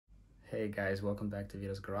Hey guys, welcome back to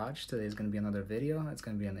VITO'S Garage. Today is going to be another video. It's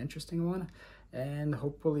going to be an interesting one, and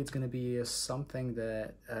hopefully it's going to be something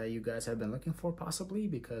that you guys have been looking for, possibly,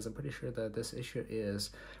 because I'm pretty sure that this issue is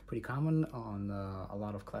pretty common on a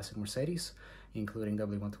lot of classic Mercedes, including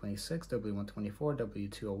W126, W124,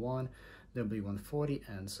 W201, W140,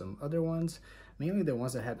 and some other ones. Mainly the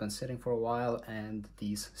ones that have been sitting for a while, and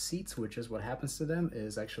these seats, which is what happens to them,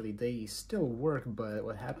 is actually they still work, but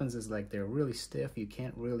what happens is like they're really stiff. You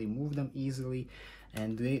can't really move them easily,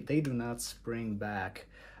 and they do not spring back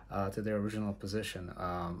to their original position,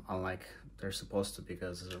 unlike they're supposed to,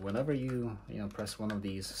 because whenever you press one of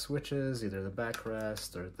these switches, either the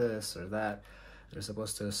backrest or this or that, they're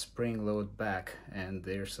supposed to spring load back and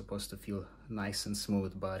they're supposed to feel nice and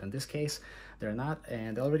smooth, but in this case they're not.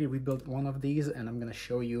 And I already rebuilt one of these, and I'm gonna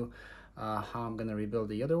show you how I'm gonna rebuild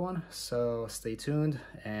the other one, so stay tuned.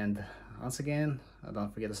 And once again,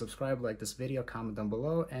 don't forget to subscribe, like this video, comment down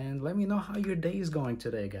below, and let me know how your day is going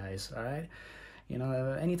today, guys. All right,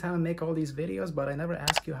 anytime I make all these videos, but I never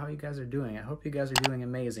ask you how you guys are doing. I hope you guys are doing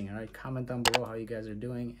amazing. All right, comment down below how you guys are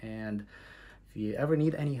doing, and if you ever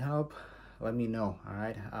need any help, let me know. All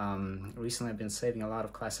right, recently I've been saving a lot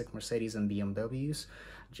of classic Mercedes and BMWs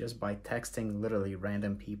just by texting literally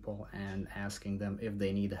random people and asking them if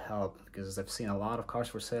they need help, because I've seen a lot of cars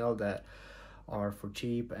for sale that are for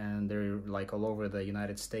cheap and they're like all over the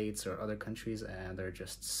United States or other countries, and they're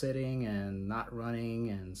just sitting and not running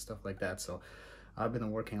and stuff like that. So I've been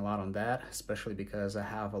working a lot on that, especially because I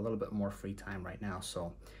have a little bit more free time right now.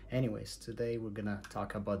 So anyways, today we're gonna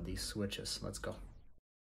talk about these switches. Let's go.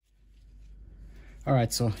 All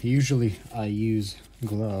right, so usually I use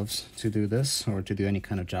gloves to do this, or to do any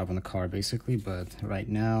kind of job on the car basically, but right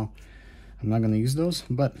now I'm not going to use those.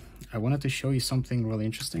 But I wanted to show you something really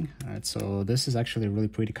interesting. All right, so this is actually really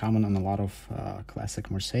pretty common on a lot of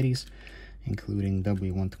classic Mercedes, including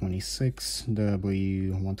W126,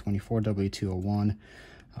 W124, W201,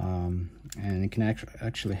 and it can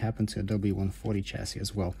actually happen to a W140 chassis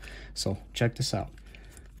as well. So check this out.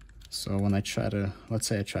 So when I try to, let's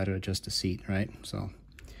say I try to adjust the seat, right? So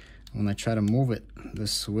when I try to move it,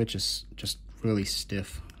 this switch is just really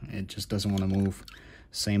stiff. It just doesn't want to move.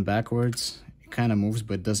 Same backwards, it kind of moves,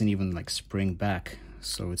 but it doesn't even like spring back.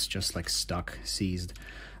 So it's just like stuck, seized.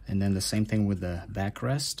 And then the same thing with the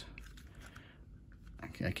backrest.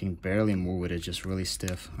 I can barely move it, it's just really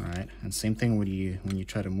stiff, all right? And same thing when you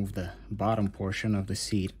try to move the bottom portion of the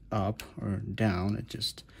seat up or down,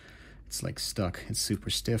 it's like stuck, it's super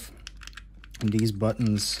stiff. And these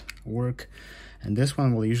buttons work, and this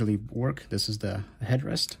one will usually work. This is the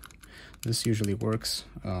headrest. This usually works.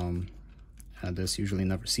 This usually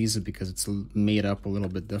never sees it because it's made up a little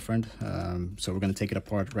bit different. So we're gonna take it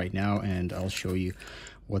apart right now, and I'll show you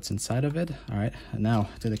what's inside of it. All right, now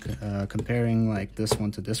to the comparing like this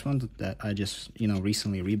one to this one that I just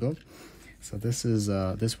recently rebuilt. So this was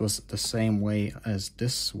the same way as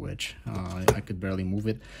this switch. I could barely move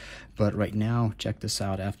it, but right now, check this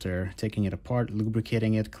out. After taking it apart,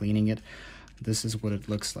 lubricating it, cleaning it, this is what it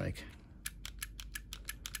looks like.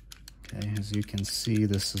 Okay, as you can see,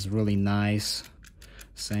 this is really nice.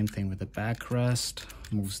 Same thing with the backrest,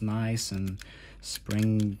 moves nice and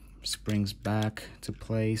springs back to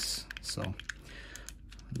place. So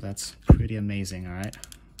that's pretty amazing. All right.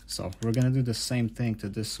 So we're gonna do the same thing to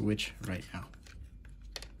this switch right now.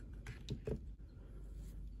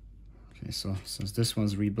 Okay, so since this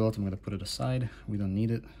one's rebuilt, I'm gonna put it aside. We don't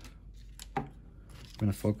need it. I'm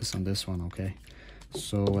gonna focus on this one, okay?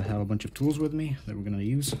 So I have a bunch of tools with me that we're gonna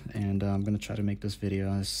use, and I'm gonna try to make this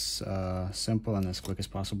video as simple and as quick as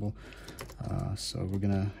possible. So we're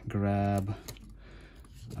gonna grab,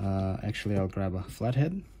 actually I'll grab a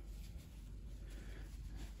flathead.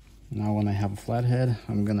 Now when I have a flathead,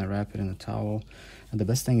 I'm gonna wrap it in a towel. And the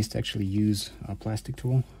best thing is to actually use a plastic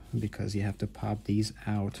tool, because you have to pop these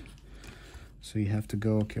out. So you have to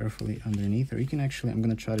go carefully underneath, or you can actually, I'm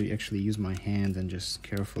gonna try to actually use my hand and just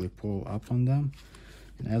carefully pull up on them.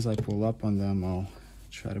 And as I pull up on them, I'll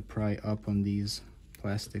try to pry up on these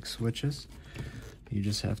plastic switches. You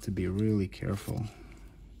just have to be really careful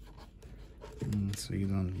so you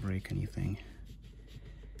don't break anything.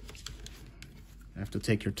 You have to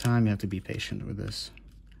take your time, you have to be patient with this.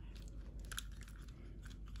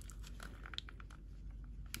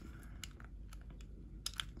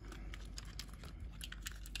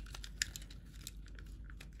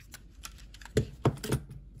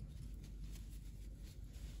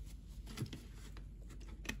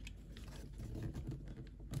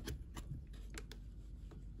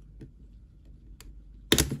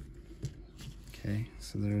 Okay,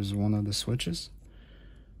 so there's one of the switches.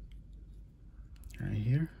 Right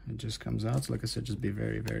here, it just comes out. So like I said, just be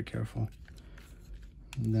very, very careful.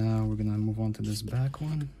 Now we're gonna move on to this back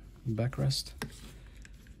one, backrest.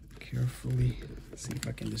 Carefully, see if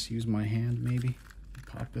I can just use my hand maybe,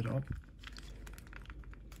 pop it up.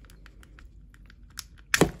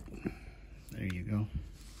 There you go.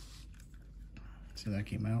 So that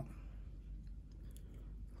came out.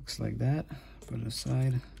 Looks like that. Put it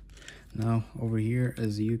aside. Now over here,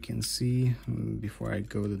 as you can see, before I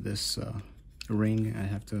go to this ring, I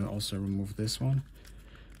have to also remove this one.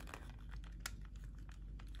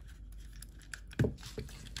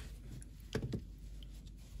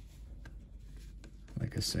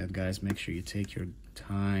 Like I said, guys, make sure you take your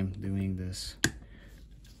time doing this.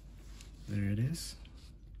 There it is.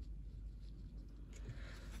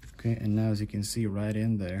 Okay, and now as you can see right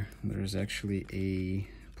in there, there's actually a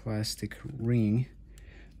plastic ring,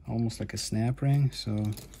 almost like a snap ring. So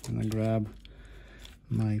I'm gonna grab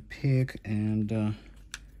my pick, and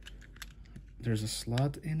there's a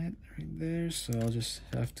slot in it right there, so I'll just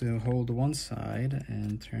have to hold one side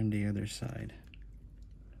and turn the other side.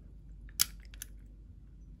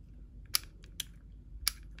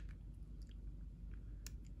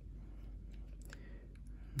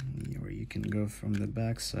 Or you can go from the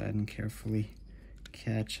back side and carefully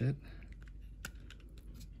catch it.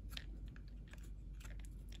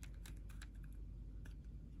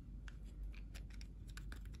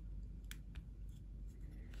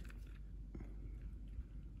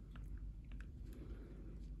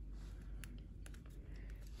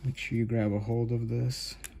 Make sure you grab a hold of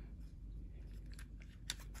this.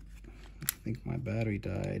 I think my battery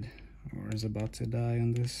died, or is about to die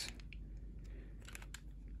on this.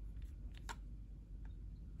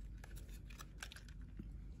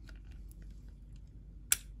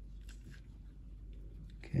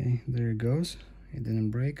 Okay, there it goes. It didn't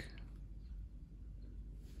break.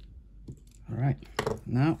 All right,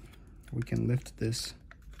 now we can lift this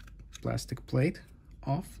plastic plate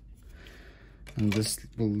off. And this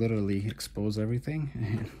will literally expose everything,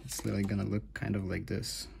 and it's literally gonna look kind of like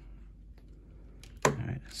this. All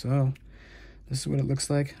right, so this is what it looks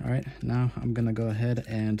like. All right, now I'm gonna go ahead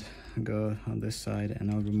and go on this side, and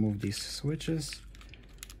I'll remove these switches.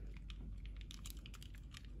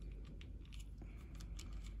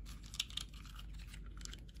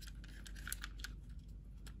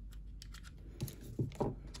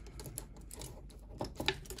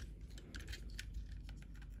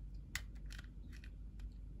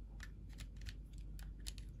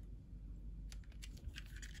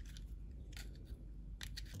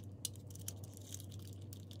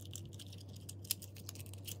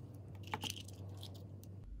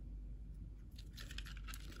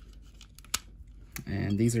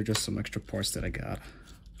 And these are just some extra parts that I got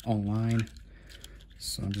online.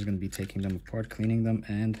 So I'm just gonna be taking them apart, cleaning them,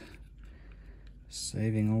 and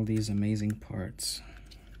saving all these amazing parts.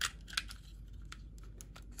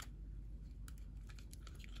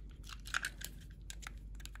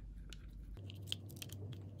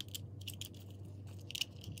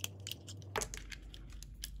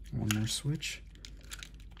 One more switch.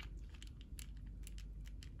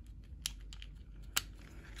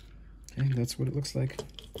 Okay, that's what it looks like.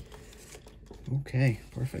 Okay,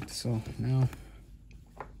 perfect. So now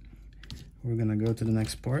we're gonna go to the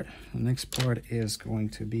next part. The next part is going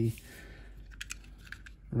to be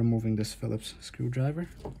removing this Phillips screwdriver,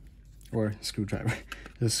 or screwdriver,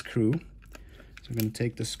 the screw. So we're gonna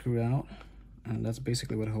take the screw out, and that's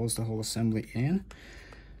basically what holds the whole assembly in,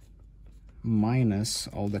 minus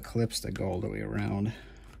all the clips that go all the way around.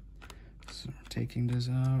 So we're taking this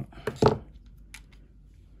out.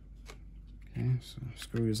 Okay, so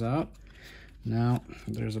screw is out. Now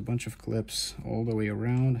there's a bunch of clips all the way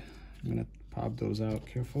around. I'm gonna pop those out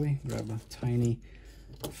carefully. Grab a tiny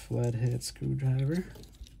flathead screwdriver.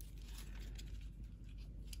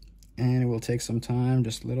 And it will take some time,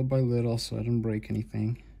 just little by little, so I don't break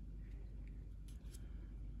anything.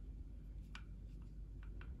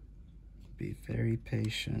 Be very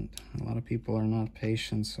patient. A lot of people are not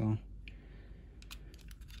patient, so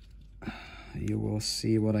you will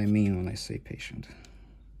see what I mean when I say patient.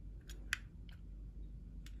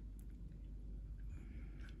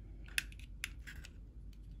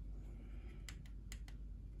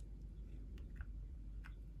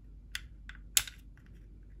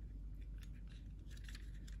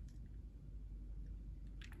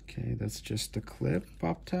 Okay, that's just the clip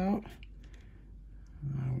popped out.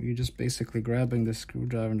 You're just basically grabbing the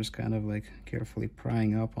screwdriver and just kind of like carefully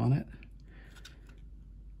prying up on it.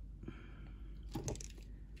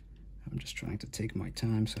 I'm just trying to take my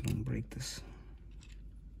time so I don't break this.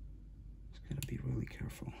 Just gotta be really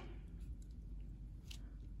careful.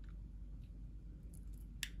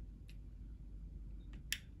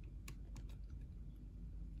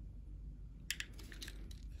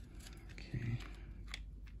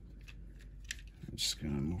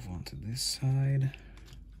 move on to this side.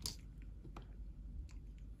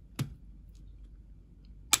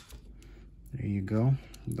 There you go.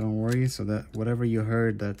 Don't worry, so that whatever you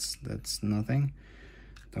heard, that's nothing.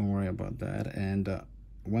 Don't worry about that. And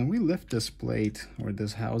when we lift this plate or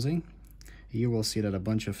this housing, you will see that a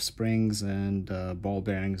bunch of springs and ball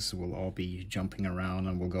bearings will all be jumping around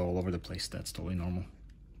and will go all over the place. That's totally normal.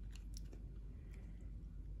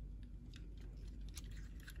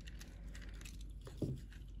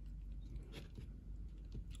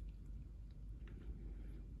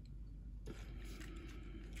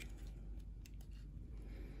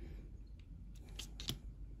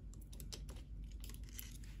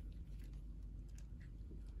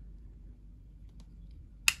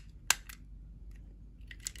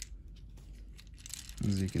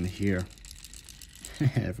 As you can hear,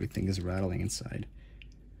 everything is rattling inside.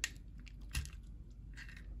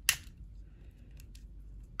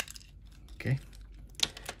 Okay,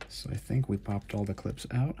 so I think we popped all the clips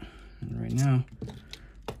out, and right now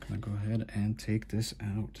I'm gonna go ahead and take this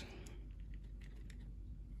out.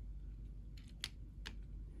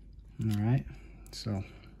 All right, so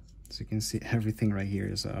as you can see, everything right here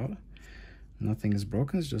is out. Nothing is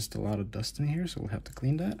broken, it's just a lot of dust in here, so we'll have to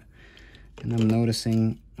clean that. And I'm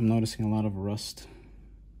noticing a lot of rust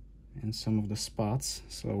in some of the spots,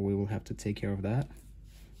 so we will have to take care of that.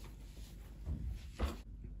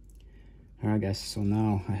 All right, guys, so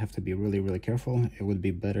now I have to be really careful. It would be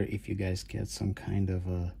better if you guys get some kind of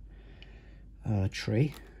a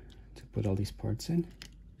tray to put all these parts in.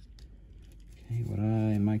 Okay,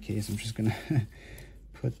 in my case, I'm just gonna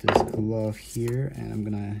put this glove here, and I'm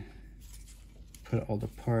gonna put all the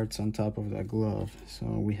parts on top of that glove. So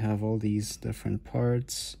we have all these different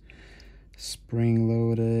parts, spring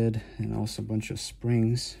loaded, and also a bunch of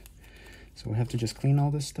springs. So we have to just clean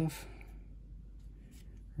all this stuff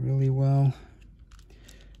really well.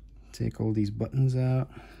 Take all these buttons out,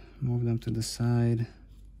 move them to the side.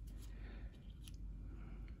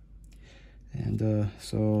 And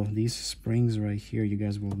so these springs right here, you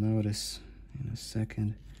guys will notice in a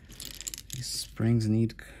second, these springs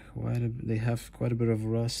need they have quite a bit of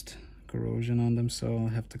rust, corrosion on them, so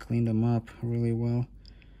I have to clean them up really well,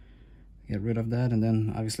 get rid of that. And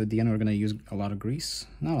then obviously at the end we're going to use a lot of grease,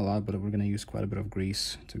 not a lot, but we're going to use quite a bit of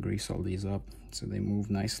grease to grease all these up so they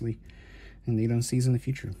move nicely and they don't seize in the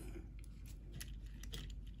future.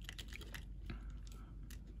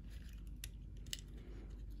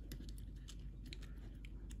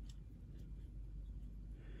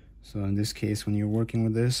 So in this case, when you're working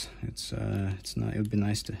with this, it would be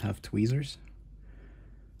nice to have tweezers,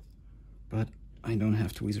 but I don't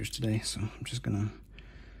have tweezers today, so I'm just gonna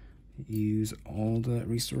use all the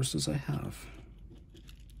resources I have.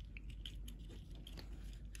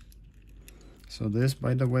 So this,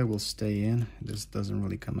 by the way, will stay in. This doesn't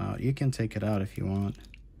really come out. You can take it out if you want,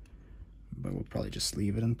 but we'll probably just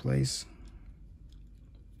leave it in place.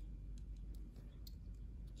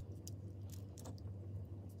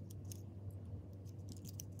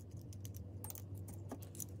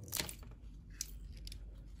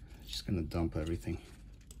 Just gonna dump everything.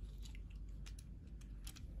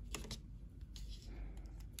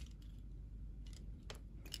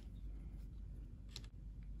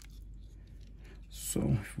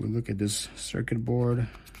 So if we look at this circuit board,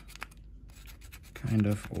 kind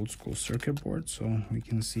of old school circuit board, so we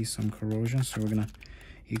can see some corrosion. So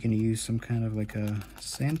you can use some kind of like a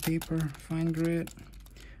sandpaper, fine grit,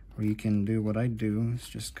 or you can do what I do, is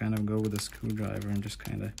just kind of go with a screwdriver and just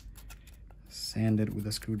kind of sand it with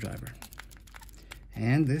a screwdriver.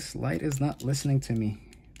 And this light is not listening to me.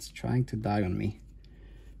 It's trying to die on me.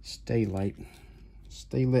 Stay light.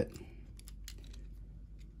 Stay lit.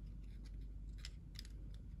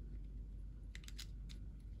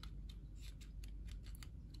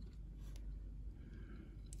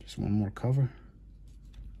 Just one more cover.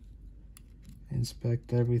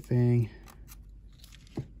 Inspect everything.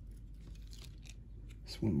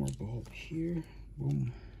 Just one more bulb here.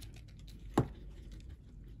 Boom.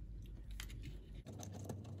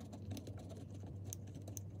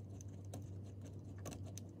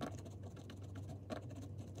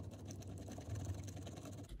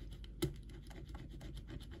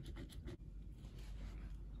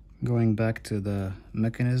 Going back to the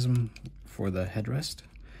mechanism for the headrest,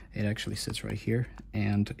 it actually sits right here,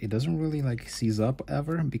 and it doesn't really like seize up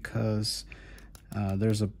ever because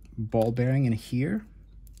there's a ball bearing in here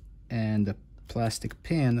and a plastic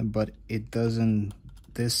pin, but it doesn't,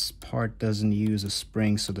 this part doesn't use a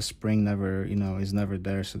spring, so the spring never, is never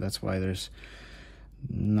there. So that's why there's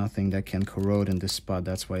nothing that can corrode in this spot.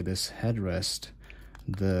 That's why this headrest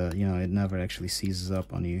it never actually seizes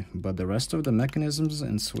up on you. But the rest of the mechanisms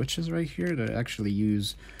and switches right here, they actually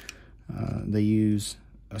use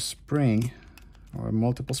a spring or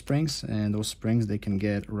multiple springs, and those springs, they can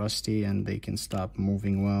get rusty and they can stop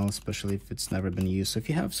moving well, especially if it's never been used. So if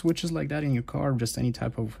you have switches like that in your car, just any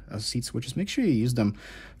type of seat switches, make sure you use them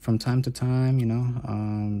from time to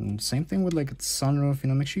time, same thing with like a sunroof,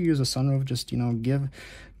 make sure you use a sunroof. Just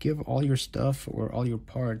give all your stuff or all your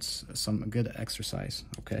parts some good exercise.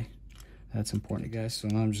 Okay, that's important, guys. So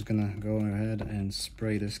now I'm just gonna go ahead and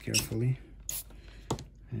spray this carefully,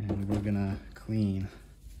 and we're gonna clean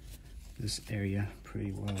this area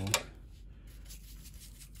pretty well.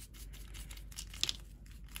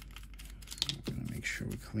 I'm gonna make sure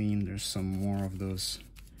we clean. There's some more of those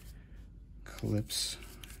clips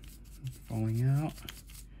falling out.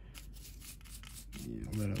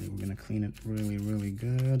 Yeah, literally, we're gonna clean it really, really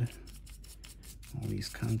good. All these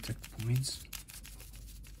contact points.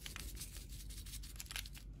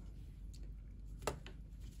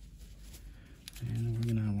 And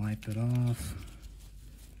we're gonna wipe it off.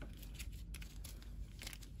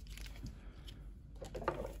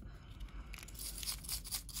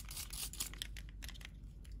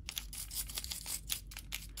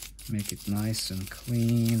 Make it nice and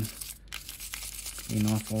clean. Clean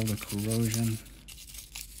off all the corrosion.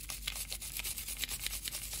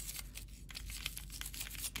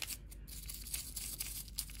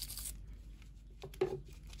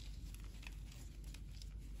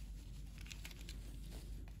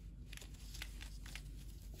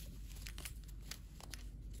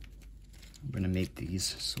 I'm gonna make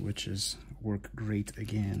these switches work great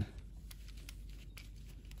again.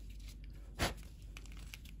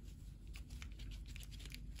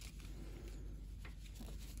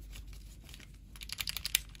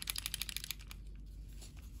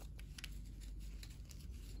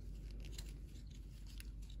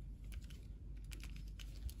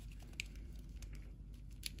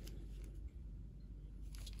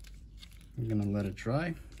 I'm gonna let it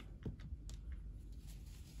dry.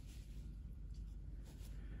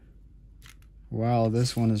 While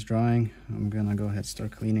this one is drying, I'm gonna go ahead and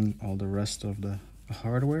start cleaning all the rest of the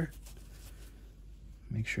hardware.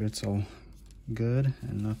 Make sure it's all good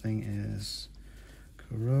and nothing is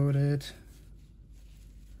corroded.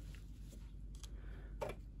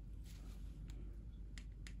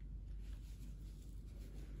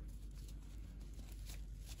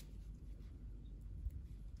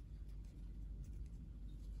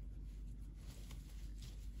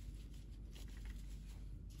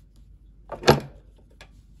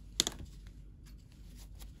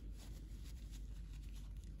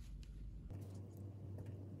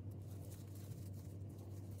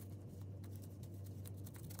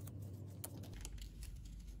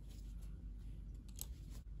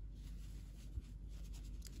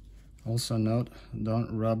 Also note,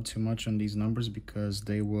 don't rub too much on these numbers because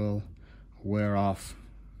they will wear off.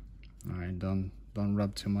 All right, don't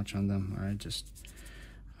rub too much on them. All right,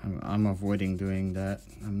 I'm avoiding doing that.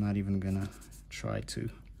 I'm not even gonna try to.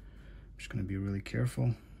 I'm just gonna be really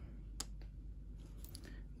careful.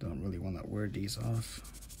 Don't really want to wear these off.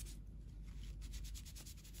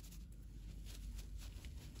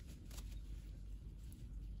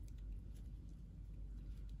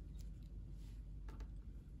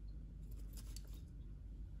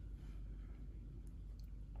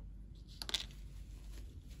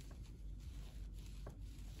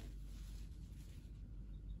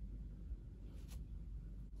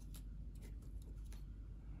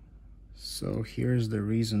 So here's the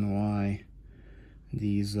reason why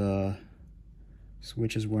these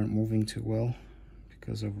switches weren't moving too well,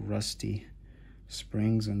 because of rusty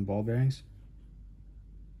springs and ball bearings.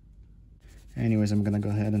 Anyways, I'm gonna go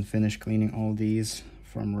ahead and finish cleaning all these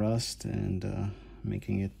from rust and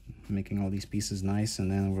making all these pieces nice, and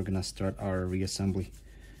then we're gonna start our reassembly,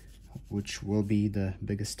 which will be the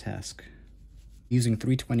biggest task. Using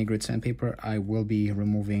 320 grit sandpaper, I will be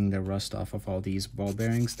removing the rust off of all these ball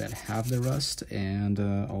bearings that have the rust, and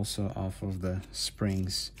also off of the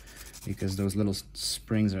springs, because those little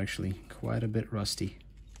springs are actually quite a bit rusty.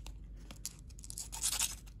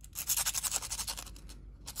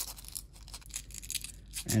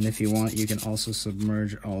 And if you want, you can also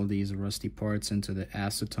submerge all these rusty parts into the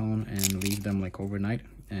acetone and leave them like overnight,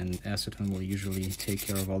 and acetone will usually take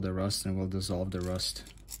care of all the rust and will dissolve the rust.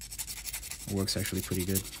 It works actually pretty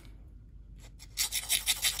good.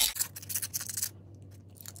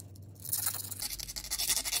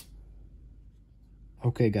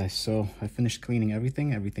 Okay guys, so I finished cleaning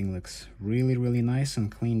everything. Everything looks really, really nice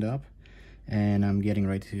and cleaned up, and I'm getting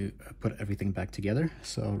ready to put everything back together.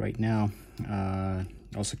 So right now,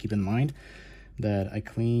 also keep in mind, that I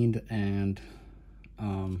cleaned, and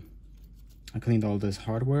I cleaned all this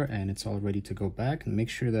hardware and it's all ready to go back. And make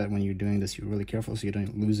sure that when you're doing this, you're really careful so you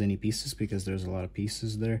don't lose any pieces, because there's a lot of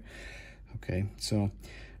pieces there. Okay, so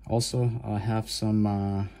also I have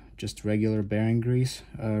some just regular bearing grease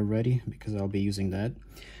ready, because I'll be using that.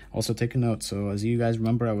 Also take a note, so as you guys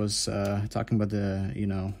remember, I was talking about the,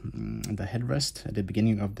 the headrest at the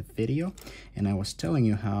beginning of the video, and I was telling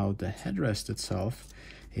you how the headrest itself,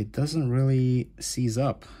 it doesn't really seize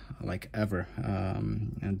up like ever,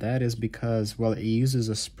 and that is because, well, it uses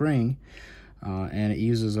a spring and it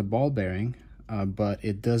uses a ball bearing, but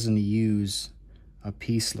it doesn't use a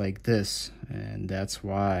piece like this, and that's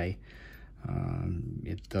why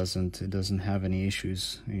it doesn't have any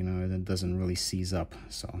issues. It doesn't really seize up.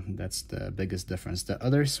 So that's the biggest difference. The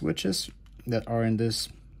other switches that are in this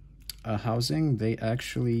housing, they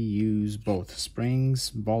actually use both springs,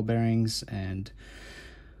 ball bearings, and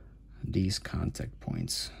these contact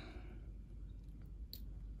points.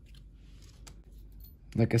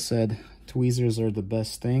 Like I said, tweezers are the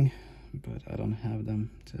best thing, but I don't have them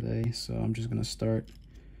today, so I'm just gonna start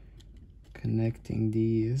connecting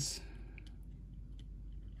these.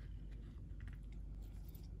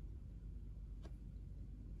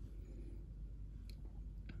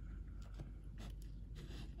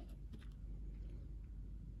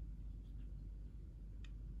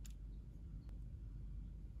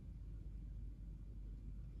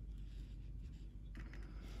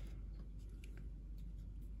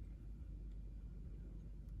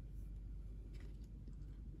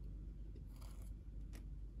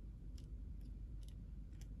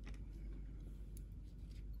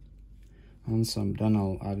 Once I'm done,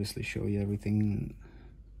 I'll obviously show you everything,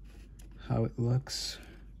 how it looks,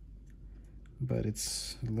 but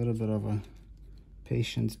it's a little bit of a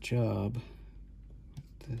patient job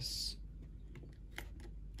with this.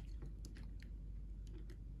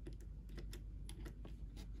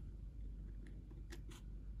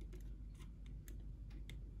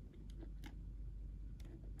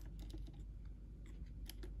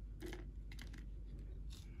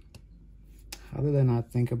 How did I not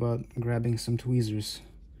think about grabbing some tweezers?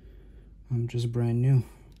 I'm just brand new.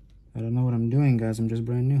 I don't know what I'm doing, guys. I'm just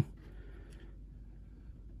brand new.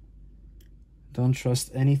 Don't trust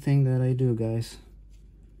anything that I do, guys.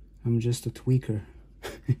 I'm just a tweaker.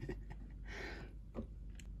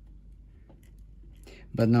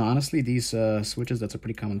 But no, honestly, these switches, that's a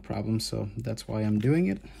pretty common problem, so that's why I'm doing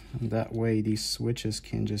it. And that way these switches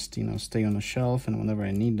can just, stay on the shelf, and whenever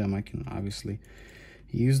I need them, I can obviously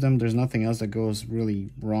use them. There's nothing else that goes really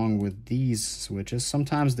wrong with these switches.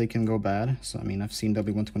 Sometimes they can go bad. So, I mean, I've seen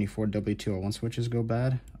W124, W201 switches go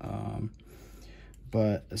bad.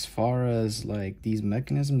 But as far as like these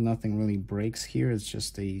mechanisms, nothing really breaks here. It's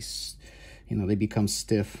just they become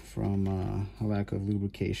stiff from a lack of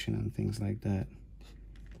lubrication and things like that.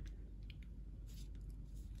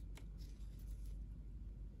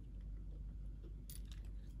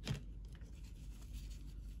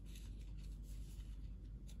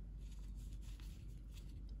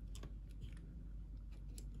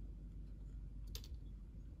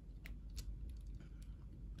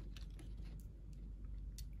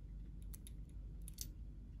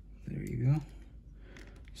 There you go.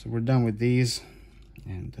 So we're done with these,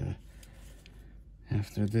 and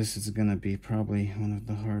after this it's gonna be probably one of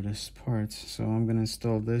the hardest parts. So I'm gonna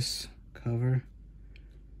install this cover.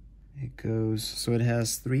 It goes, so it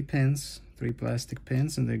has 3 pins, 3 plastic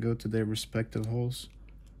pins, and they go to their respective holes.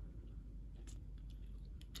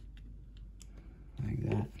 Like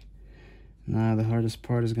that. Now the hardest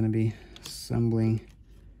part is gonna be assembling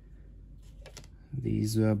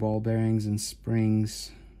these ball bearings and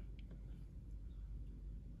springs.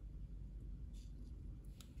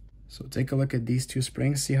 So take a look at these 2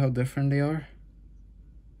 springs, see how different they are?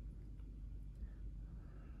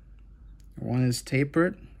 One is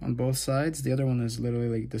tapered on both sides, the other one is literally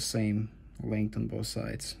like the same length on both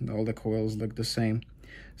sides. All the coils look the same.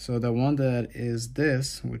 So the one that is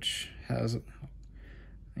this, which has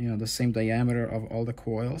the same diameter of all the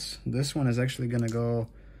coils, this one is actually gonna go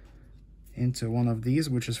into one of these,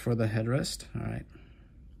 which is for the headrest. All right,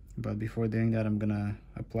 but before doing that, I'm gonna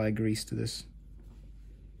apply grease to this.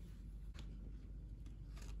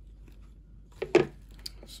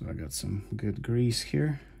 So I got some good grease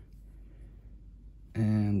here,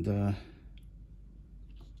 and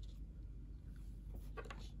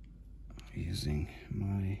using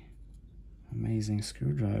my amazing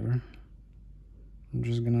screwdriver, I'm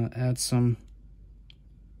just gonna add some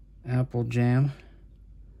apple jam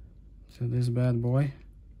to this bad boy,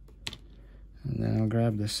 and then I'll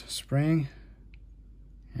grab this spring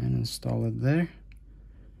and install it there.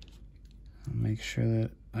 Make sure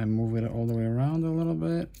that I move it all the way around a little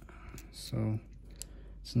bit so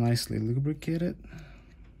it's nicely lubricated.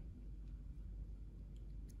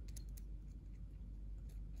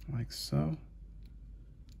 Like so.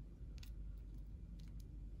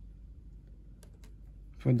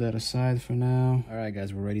 Put that aside for now. All right,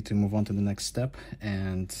 guys, we're ready to move on to the next step.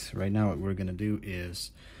 And right now what we're gonna do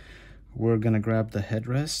is we're gonna grab the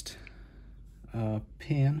headrest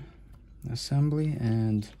pin assembly,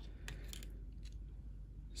 and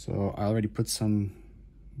so I already put some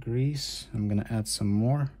grease. I'm gonna add some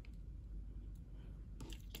more,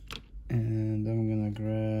 and I'm gonna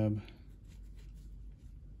grab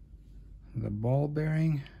the ball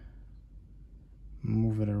bearing,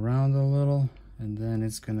 move it around a little, and then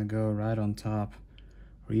it's gonna go right on top,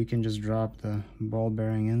 or you can just drop the ball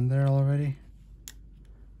bearing in there already,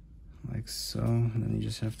 like so, and then you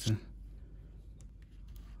just have to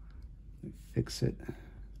fix it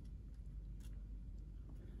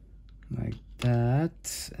like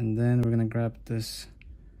that. And then we're gonna grab this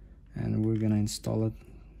and we're gonna install it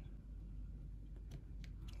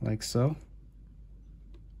like so.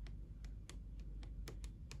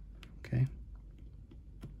 Okay,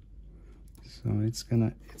 so it's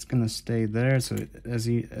gonna stay there. So as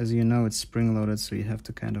you know, it's spring loaded, so you have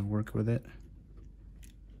to kind of work with it.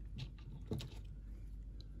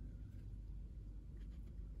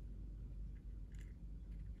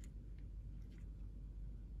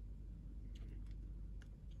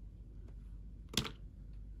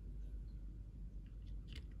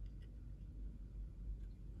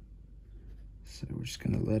 So we're just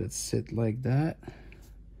gonna let it sit like that.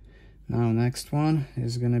 Now next one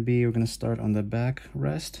is gonna be, we're gonna start on the back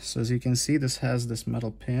rest. So as you can see, this has this metal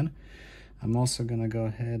pin. I'm also gonna go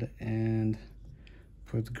ahead and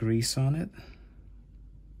put grease on it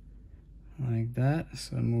like that,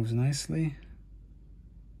 so it moves nicely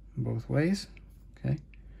both ways. Okay,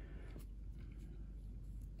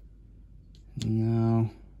 now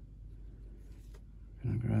I'm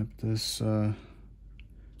gonna grab this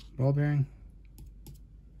ball bearing.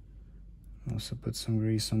 Also put some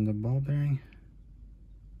grease on the ball bearing.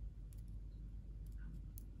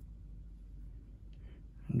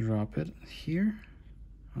 Drop it here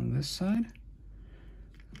on this side.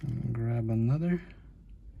 And grab another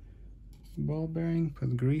ball bearing,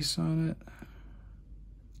 put grease on it.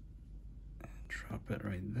 And drop it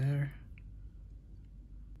right there.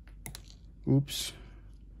 Oops.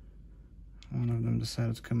 One of them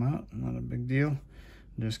decided to come out, not a big deal.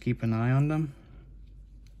 Just keep an eye on them.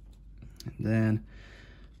 And then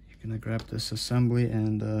you're gonna grab this assembly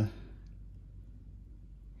and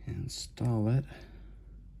install it.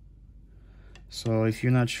 So if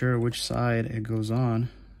you're not sure which side it goes on,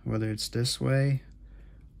 whether it's this way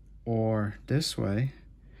or this way,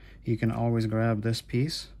 you can always grab this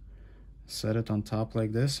piece, set it on top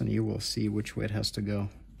like this, and you will see which way it has to go.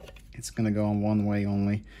 It's gonna go on one way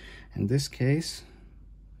only. In this case,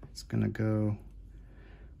 it's gonna go,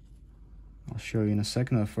 I'll show you in a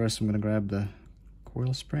second, but first I'm gonna grab the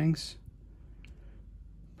coil springs,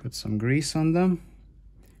 put some grease on them.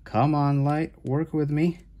 Come on, light, work with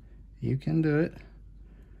me. You can do it.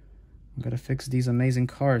 I'm gonna fix these amazing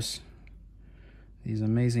cars. These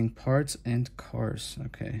amazing parts and cars.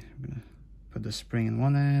 Okay, I'm gonna put the spring in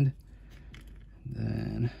one end,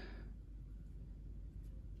 then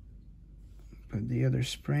put the other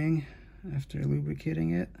spring after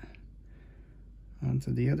lubricating it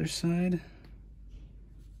onto the other side.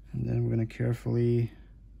 And then we're gonna carefully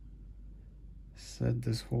set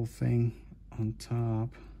this whole thing on top.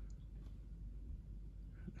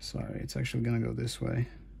 Sorry, it's actually gonna go this way.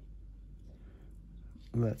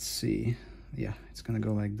 Let's see. Yeah, it's gonna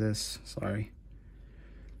go like this. Sorry.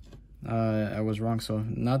 I was wrong, so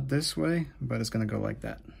not this way, but it's gonna go like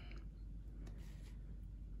that.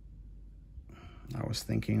 I was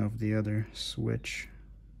thinking of the other switch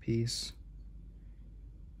piece.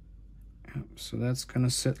 So that's gonna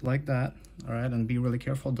sit like that. All right, and be really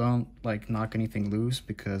careful, don't like knock anything loose,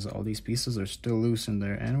 because all these pieces are still loose in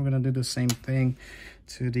there. And we're gonna do the same thing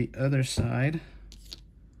to the other side.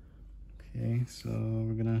 Okay, so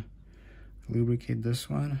we're gonna lubricate this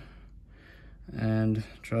one. And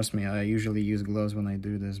trust me, I usually use gloves when I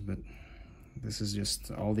do this, but this is just,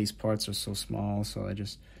 all these parts are so small, so I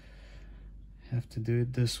just have to do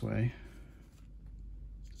it this way.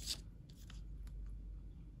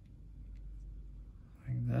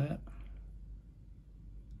 Like that. Like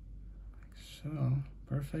so.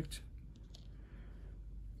 Perfect.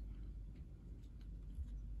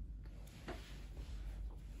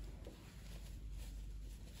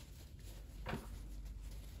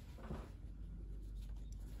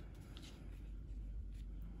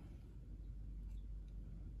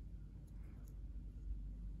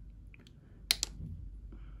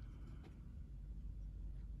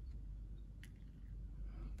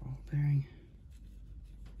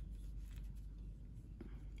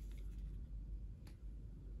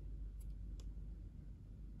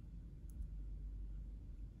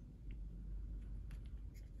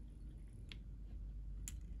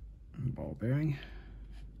 ball bearing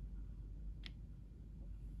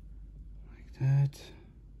like that.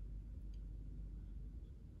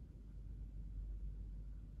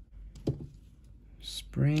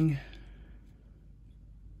 Spring,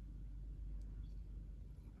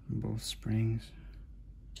 both springs.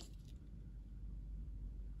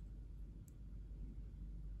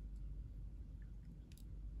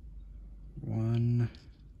 One,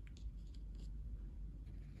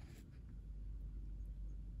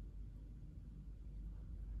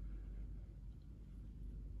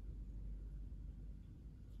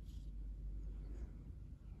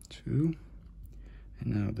 two.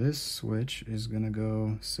 And now this switch is gonna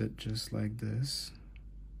go sit just like this.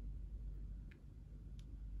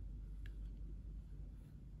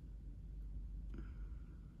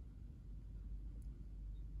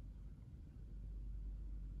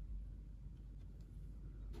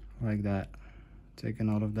 Like that. Taking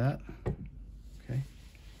out of that. Okay.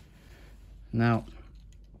 Now,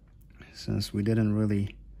 since we didn't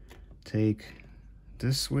really take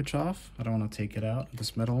this switch off, I don't want to take it out,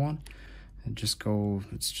 this metal one. It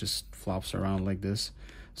just flops around like this.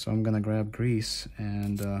 So I'm gonna grab grease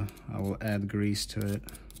and I will add grease to it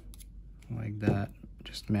like that,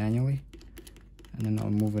 just manually, and then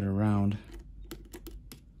I'll move it around.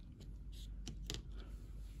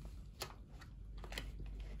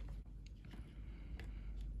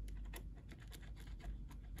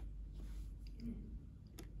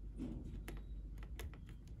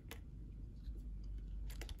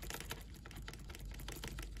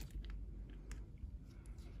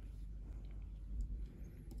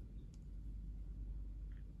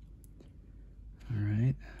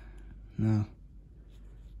 Now,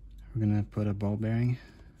 we're gonna put a ball bearing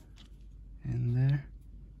in there.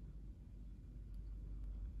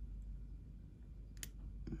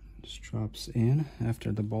 Just drops in.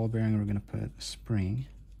 After the ball bearing, we're gonna put a spring.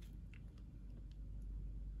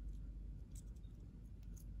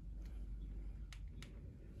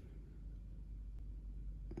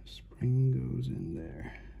 Spring goes in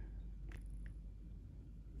there.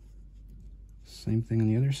 Same thing on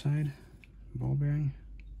the other side, ball bearing.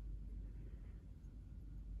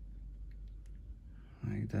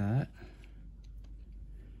 Like that.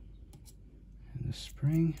 And the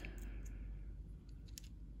spring.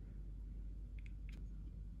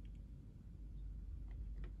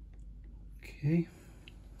 Okay.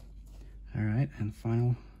 All right, and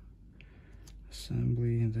final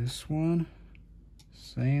assembly, this one.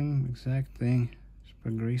 Same exact thing. Just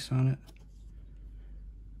put grease on it.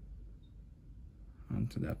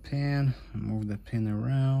 Onto that pin, and move the pin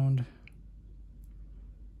around.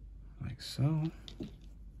 Like so.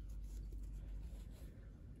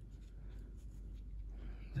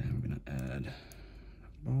 Then I'm gonna add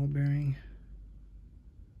a ball bearing.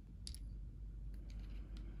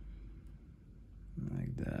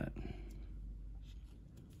 Like that.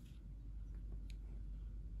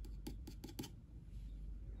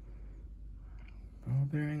 Ball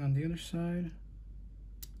bearing on the other side.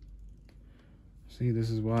 See, this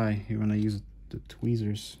is why you want to use the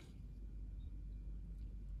tweezers.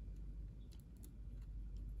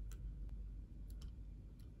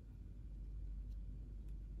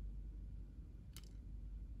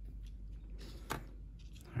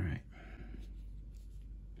 All right.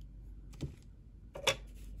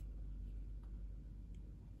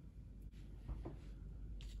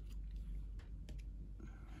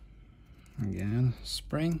 Again,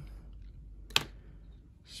 spring.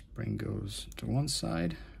 Spring goes to one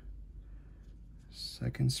side.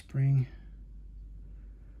 Second spring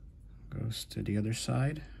goes to the other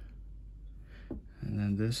side. And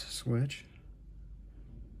then this switch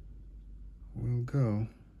will go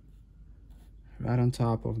right on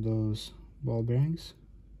top of those ball bearings.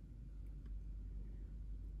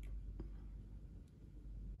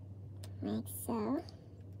 Like so.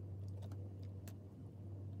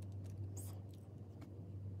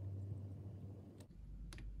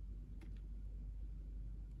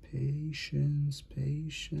 Patience,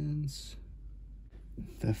 patience.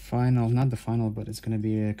 The final, not the final, but it's going to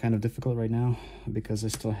be kind of difficult right now because I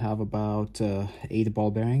still have about 8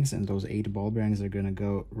 ball bearings, and those 8 ball bearings are going to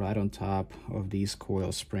go right on top of these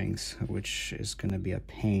coil springs, which is going to be a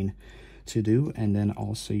pain to do. And then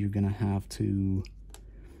also you're going to have to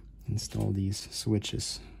install these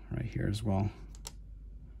switches right here as well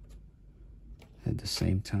at the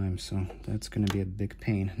same time, so that's going to be a big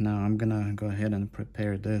pain. Now I'm gonna go ahead and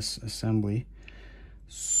prepare this assembly.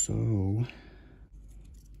 So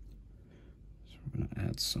we're gonna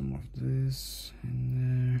add some of this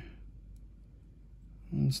in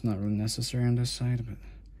there. It's not really necessary on this side, but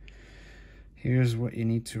here's what you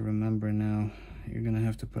need to remember now. you're gonna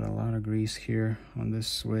have to put a lot of grease here on this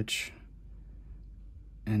switch,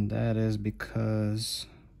 and that is because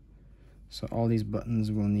so all these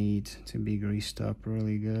buttons will need to be greased up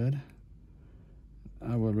really good.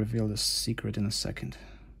 I will reveal the secret in a second.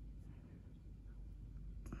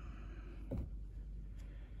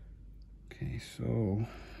 Okay, so,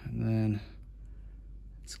 and then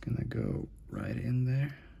it's gonna go right in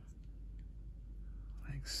there,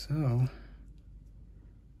 like so.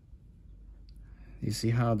 You see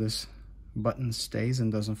how this button stays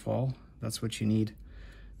and doesn't fall? That's what you need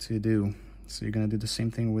to do. So you're gonna do the same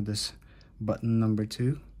thing with this button number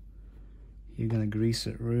 2. You're gonna grease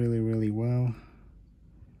it really, really well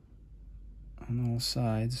on all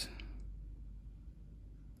sides.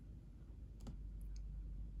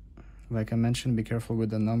 Like I mentioned, be careful with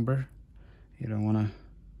the number. You don't want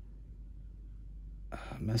to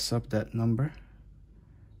mess up that number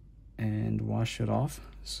and wash it off.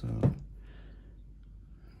 So,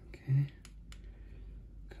 okay.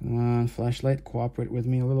 Come on, flashlight, cooperate with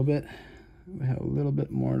me a little bit. We have a little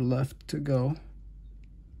bit more left to go.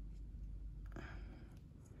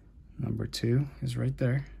 Number 2 is right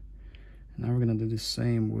there. Now we're gonna do the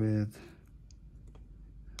same with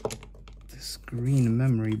this green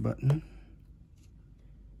memory button.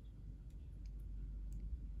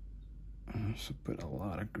 So put a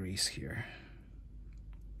lot of grease here.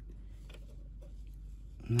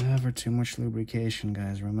 Never too much lubrication,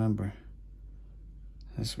 guys, remember.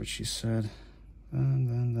 That's what she said.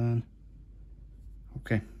 Done.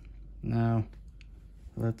 Okay, now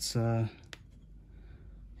let's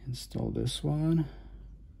install this one.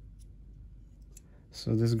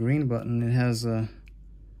 So this green button, it has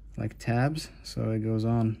like tabs, so it goes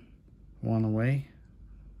on one way.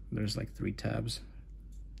 There's like 3 tabs.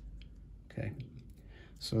 Okay,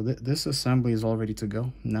 so this assembly is all ready to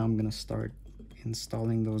go. Now I'm gonna start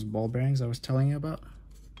installing those ball bearings I was telling you about.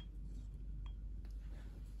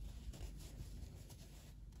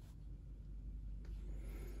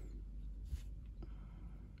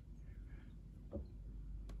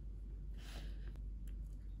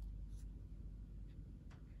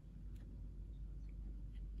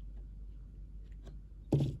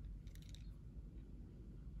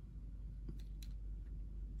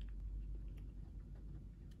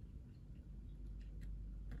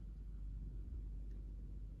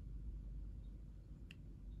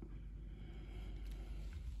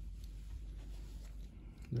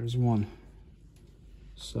 There's 1.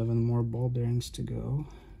 7 more ball bearings to go.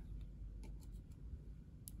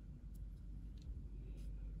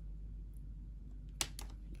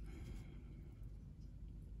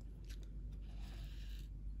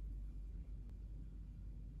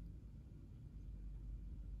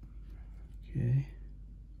 Okay.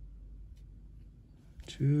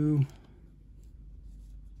 2.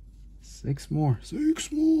 6 more.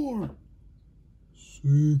 6 more.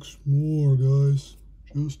 6 more, guys.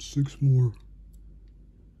 Just 6 more.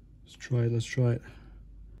 Let's try it. Let's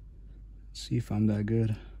see if I'm that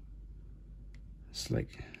good. It's like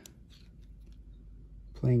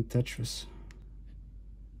playing Tetris.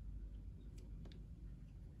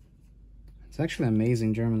 It's actually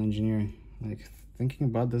amazing German engineering. Like thinking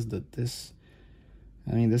about this,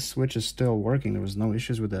 I mean, this switch is still working. There was no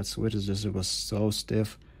issues with that switch. It's just, it was so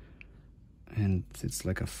stiff. And it's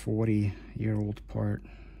like a 40-year-old part.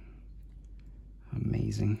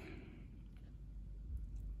 Amazing.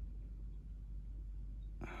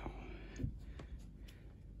 Oh.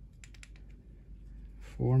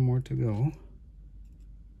 4 more to go.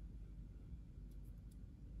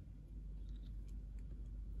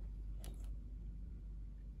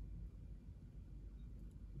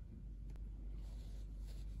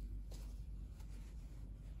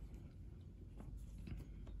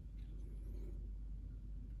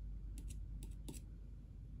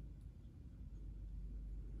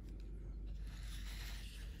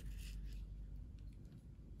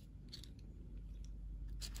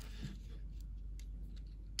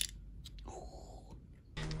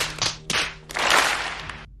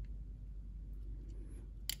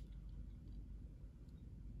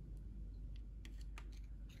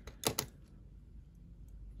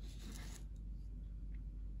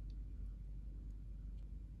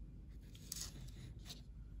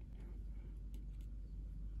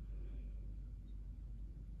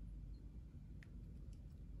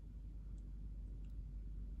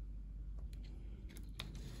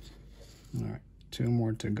 All right, 2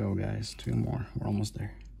 more to go, guys. 2 more. We're almost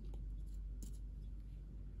there.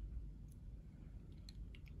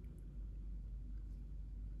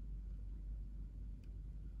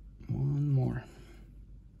 One more.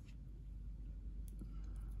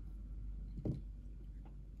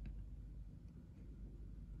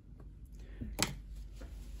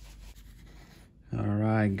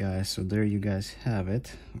 Alright guys, so there you guys have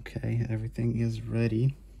it. Okay, everything is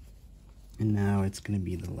ready. And now it's gonna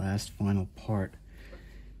be the last final part,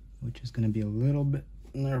 which is gonna be a little bit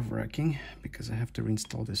nerve-wracking because I have to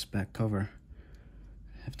reinstall this back cover.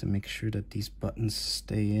 I have to make sure that these buttons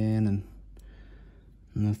stay in and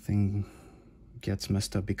nothing gets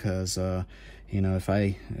messed up, because you know,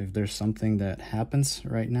 if there's something that happens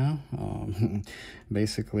right now,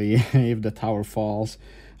 basically if the tower falls,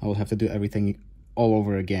 I will have to do everything all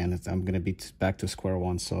over again. I'm gonna be back to square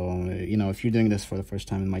one. So you know, if you're doing this for the first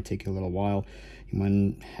time, it might take you a little while. You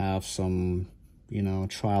might have some, you know,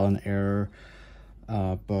 trial and error,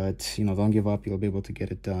 but you know, don't give up. You'll be able to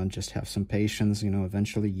get it done. Just have some patience. You know,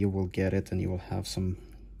 eventually you will get it and you will have some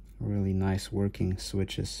really nice working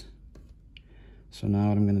switches. So now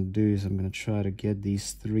what I'm gonna do is I'm gonna try to get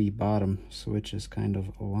these 3 bottom switches kind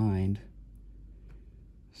of aligned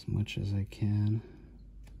as much as I can.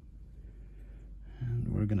 And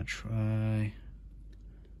we're gonna try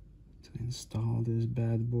to install this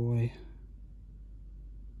bad boy.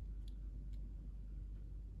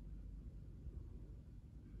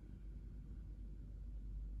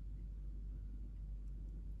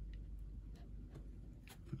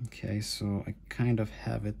 Okay, so I kind of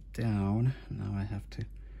have it down. Now I have to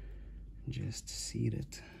just seat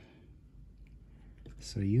it.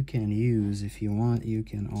 So you can use, if you want, you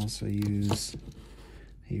can also use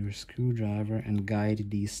your screwdriver and guide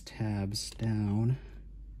these tabs down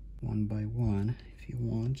one by one if you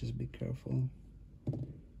want. Just be careful.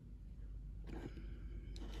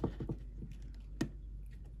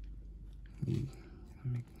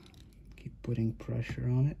 Keep putting pressure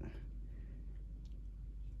on it.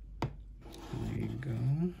 There you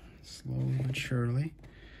go. Slowly but surely.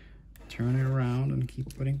 Turn it around and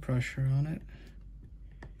keep putting pressure on it.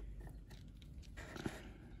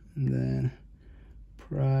 And then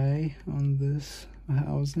pry on this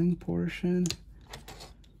housing portion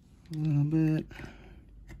a little bit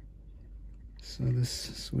so this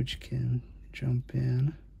switch can jump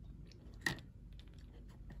in.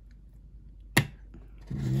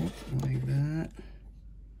 Yep, like that.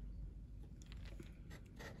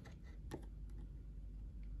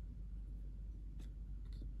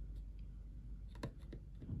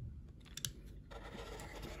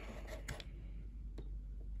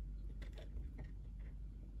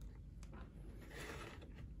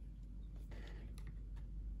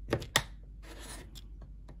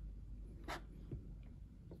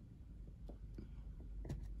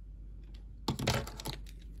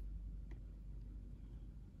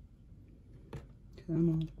 Come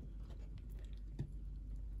on.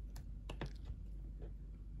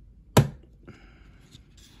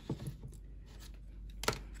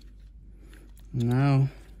 Now,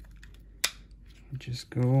 just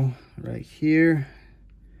go right here.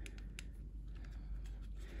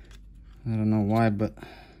 I don't know why, but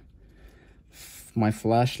my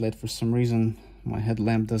flashlight, for some reason, my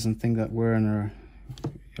headlamp doesn't think that we're in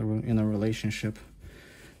a relationship.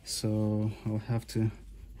 So I'll have to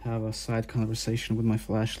have a side conversation with my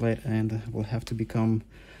flashlight, and we'll have to become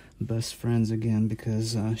best friends again,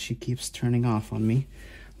 because she keeps turning off on me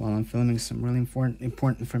while I'm filming some really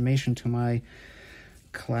important information to my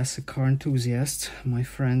classic car enthusiasts, my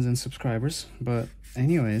friends and subscribers. But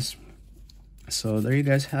anyways, so there you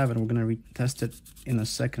guys have it. We're gonna retest it in a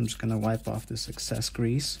second. I'm just gonna wipe off this excess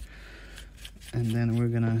grease and then we're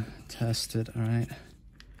gonna test it, all right,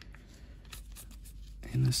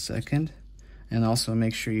 in a second. And also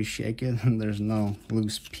make sure you shake it and there's no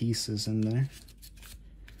loose pieces in there.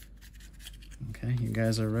 Okay, you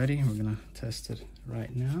guys are ready? We're gonna test it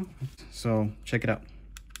right now. So check it out.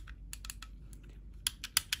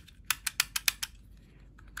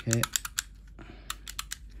 Okay.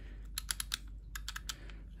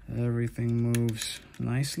 Everything moves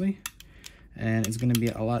nicely. And it's gonna be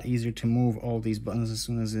a lot easier to move all these buttons as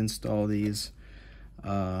soon as you install these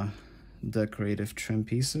decorative trim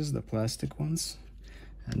pieces, the plastic ones.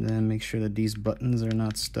 And then make sure that these buttons are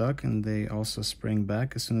not stuck and they also spring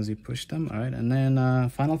back as soon as you push them. All right, and then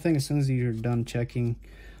final thing, as soon as you're done checking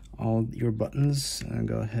all your buttons,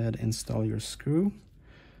 go ahead, install your screw,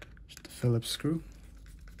 just a Phillips screw.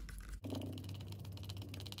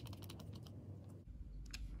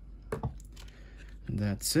 And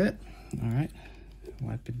that's it. All right,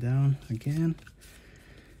 wipe it down again.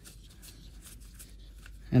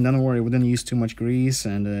 And don't worry, we didn't use too much grease,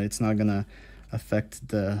 and it's not gonna affect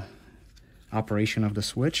the operation of the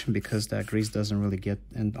switch because that grease doesn't really get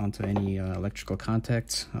onto any electrical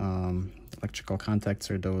contacts. Electrical contacts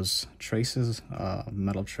are those traces,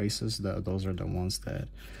 metal traces. Those are the ones that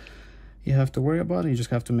you have to worry about. You just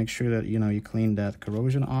have to make sure that, you know, you clean that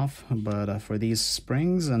corrosion off. But for these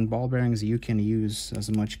springs and ball bearings, you can use as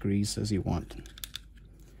much grease as you want.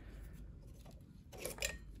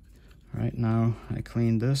 All right, now I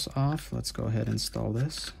cleaned this off. Let's go ahead and install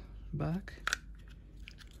this back.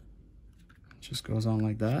 It just goes on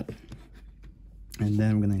like that. And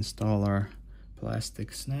then we're gonna install our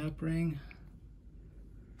plastic snap ring.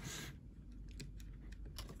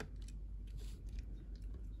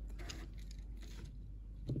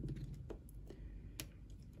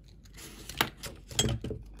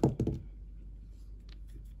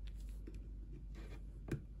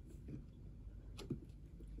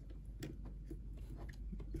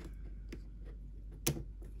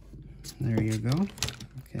 There you go.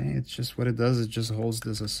 Okay, it's just what it does, it just holds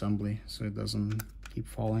this assembly so it doesn't keep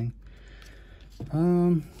falling.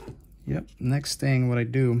 Yep, next thing what I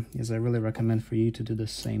do is I really recommend for you to do the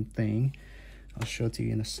same thing. I'll show it to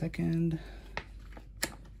you in a second.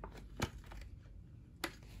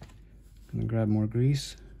 I'm gonna grab more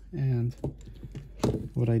grease, and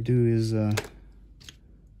what I do is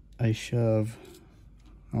I shove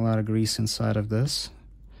a lot of grease inside of this.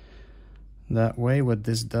 That way what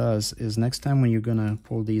this does is next time when you're gonna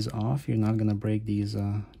pull these off, you're not gonna break these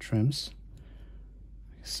trims.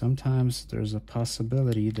 Sometimes there's a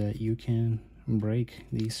possibility that you can break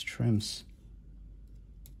these trims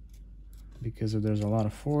because if there's a lot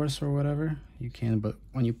of force or whatever, you can. But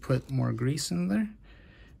when you put more grease in there,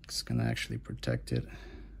 it's gonna actually protect it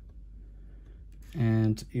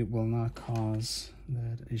and it will not cause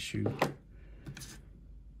that issue.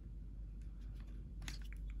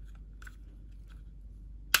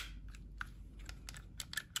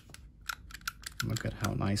 Look at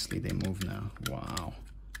how nicely they move now. Wow.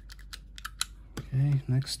 Okay,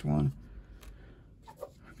 next one. We're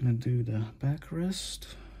gonna do the backrest.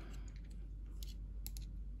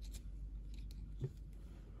 I'm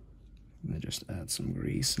gonna just add some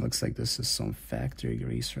grease. Looks like this is some factory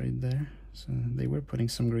grease right there. So they were putting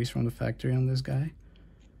some grease from the factory on this guy,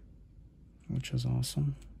 which is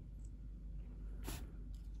awesome.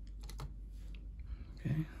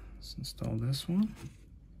 Okay, let's install this one.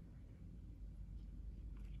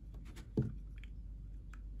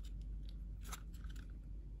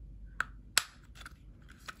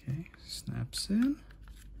 Okay, snaps in.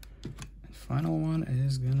 And final one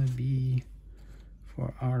is gonna be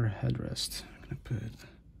for our headrest. I'm gonna put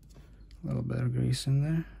a little bit of grease in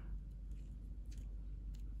there.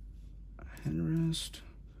 Headrest.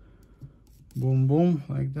 Boom, boom,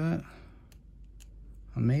 like that.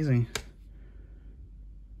 Amazing.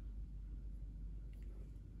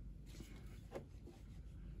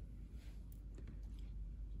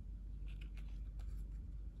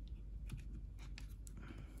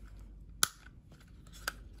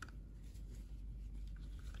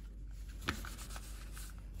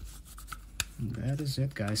 That is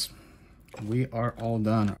it, guys. We are all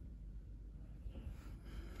done.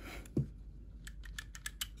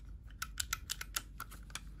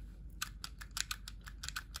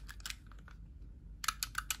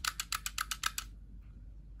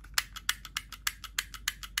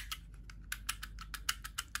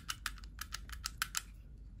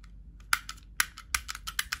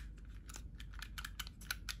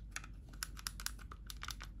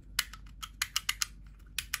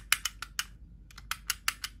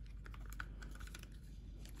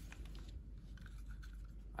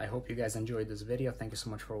 I hope you guys enjoyed this video. Thank you so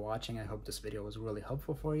much for watching. I hope this video was really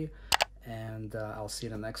helpful for you. And I'll see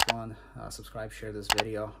you in the next one. Subscribe, share this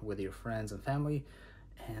video with your friends and family.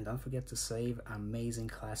 And don't forget to save amazing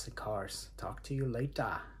classic cars. Talk to you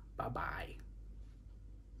later. Bye-bye.